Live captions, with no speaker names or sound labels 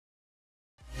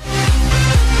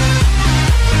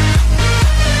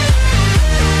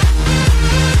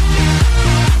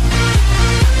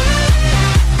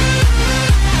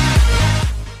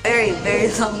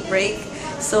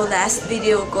So, last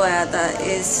video ko yata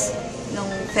is nung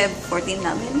Feb 14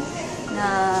 namin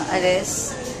na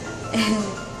alis. And,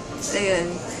 ayun.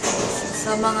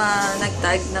 Sa mga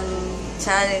nagtag ng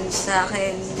challenge sa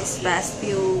akin this past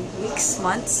few weeks,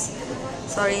 months,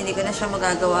 sorry, hindi ko na siya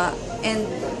magagawa. And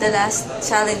the last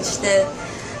challenge that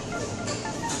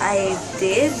I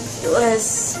did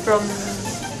was from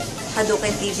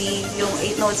Hadouken TV, yung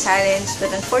 8-note challenge.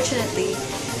 But unfortunately,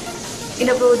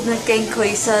 in-upload na kay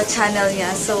Koy sa channel niya.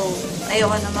 So,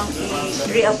 ayoko namang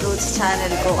i-re-upload sa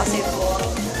channel ko kasi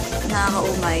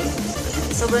nakakaumay.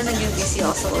 Sobrang naging busy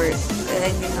ako sa work. Kaya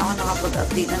hindi na ako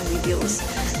nakapag-update ng videos.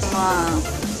 Sa mga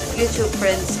YouTube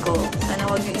friends ko, sana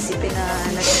huwag niyo isipin na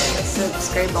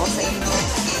nag-subscribe ako sa inyo.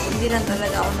 Hindi lang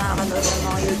talaga ako nakakanood ng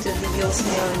mga YouTube videos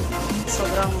ngayon.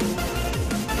 Sobrang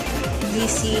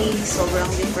busy,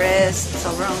 sobrang depressed,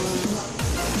 sobrang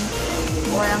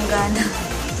walang gana.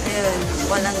 Ayun,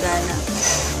 walang gana.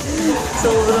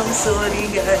 Sobrang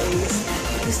sorry, guys.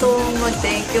 Gusto kong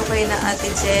mag-thank you kay na Ate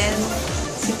Jen,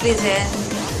 Syempre Jen,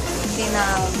 kina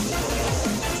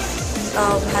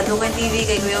Hadouken TV,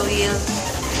 kay Kuya Will,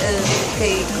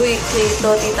 kay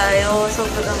Toti tayo.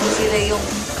 Sobrang sila yung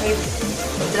kay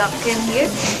Draken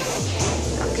here.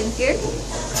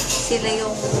 Sila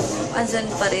yung andyan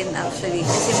pa rin actually.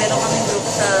 Kasi meron kaming group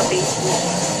sa Facebook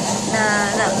na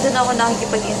doon ako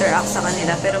nakikipag-interact sa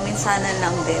kanila. Pero minsanan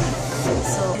lang din.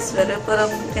 So, pero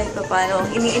parang kahit pa paano,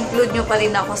 ini-include nyo pa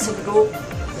rin ako sa group.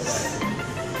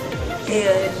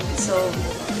 Ayun. So,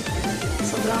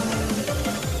 sobrang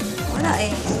wala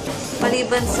eh.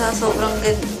 Maliban sa sobrang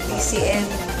busy and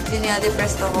yun nga,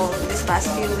 depressed ako this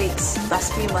past few weeks,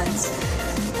 past few months.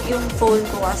 Yung phone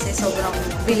ko kasi sobrang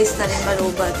bilis na rin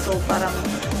malubat. So, parang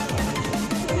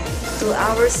 2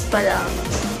 hours pa lang,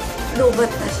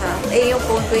 lubat na siya. Eh, yung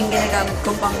phone ko yung ginagamit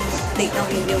ko pang take ng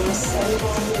videos.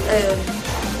 Ayun.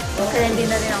 Kaya hindi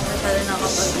na rin ako masyado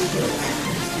nakapag-video.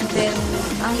 And then,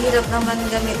 ang hirap naman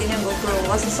gamitin yung GoPro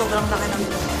kasi sobrang laki ng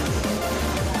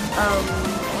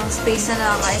space na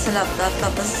nakakain sa laptop.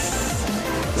 Tapos,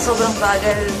 sobrang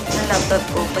bagal ng laptop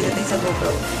ko pagdating sa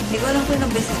GoPro. Hindi ko alam kung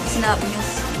ilang beses sinabi yung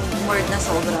word na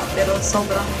sobra, pero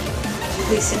sobrang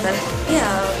busy talaga.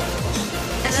 Yeah.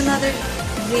 And another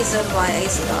reason why I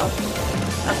stopped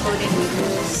uploading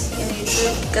videos in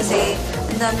YouTube kasi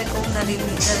ang dami kong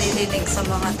naririnig sa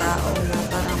mga tao na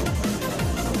parang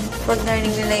pag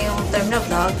narinig nila yung term na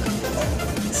vlog,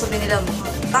 sabihin nila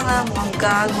mukhang tanga, mukhang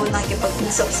gago,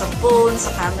 nakikipag-usap sa phone,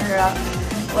 sa camera,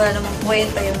 wala namang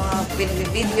kwenta yung mga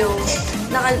pinag-video.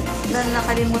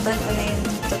 Nakalimutan ko na yung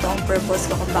totoong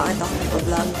purpose ko kung bakit ako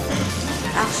nag-vlog.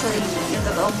 Actually, yung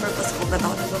totoong purpose ko bakit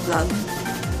ako nag-vlog,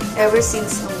 ever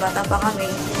since nung bata pa kami,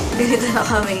 ganito na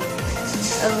kami.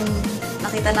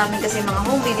 Nakita namin kasi mga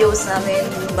home videos namin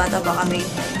nung bata pa kami.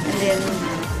 And then,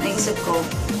 naisip ko,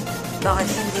 bakit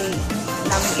hindi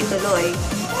namin ituloy?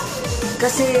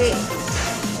 Kasi,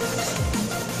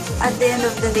 at the end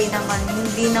of the day naman,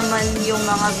 hindi naman yung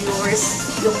mga viewers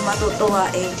yung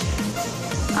matutuwa eh.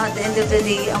 At the end of the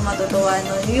day, ang matutuwa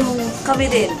nun, yung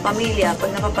kami din, pamilya,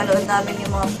 pag napapanood namin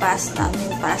yung mga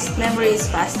past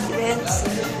memories, past events,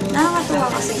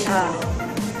 nakakatuwa kasi siya.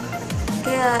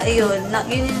 Kaya, ayun,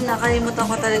 yun yung nakalimutan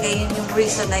ko talaga, yun yung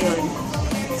reason na yun.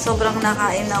 Sobrang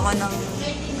nakain ako ng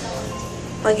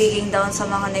pagiging down sa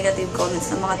mga negative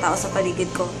comments ng mga tao sa paligid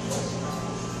ko.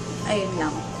 Ayun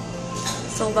lang.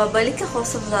 So, babalik ako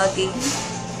sa vlogging.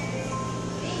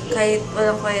 Kahit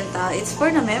walang kwenta, it's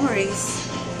for the memories.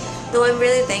 Though I'm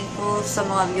really thankful sa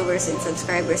mga viewers and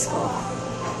subscribers ko.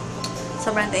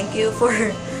 Sobrang thank you for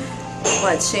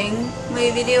watching my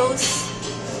videos.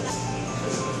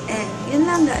 And yun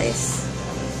lang guys.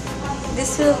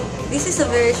 This is a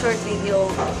very short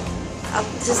video.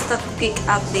 Just a quick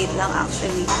update lang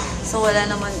actually. So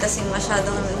wala naman kasing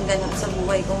masyadong ganap sa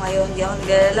buhay ko ngayon. Hindi ako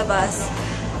naglalabas.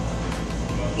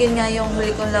 Yun nga yung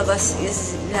huli kong labas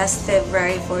is last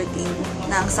February 14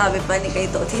 na ang sabi pa ni kay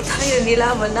Toti tayo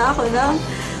nilaman na ako ng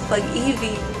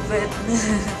pag-ibig. But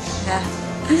yeah.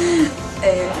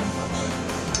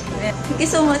 Thank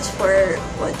you so much for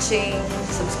watching,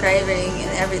 subscribing,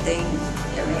 and everything.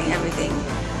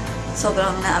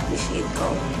 Sobrang na-appreciate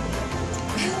ko.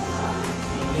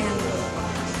 And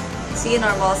see you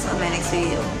normal sa my next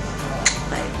video.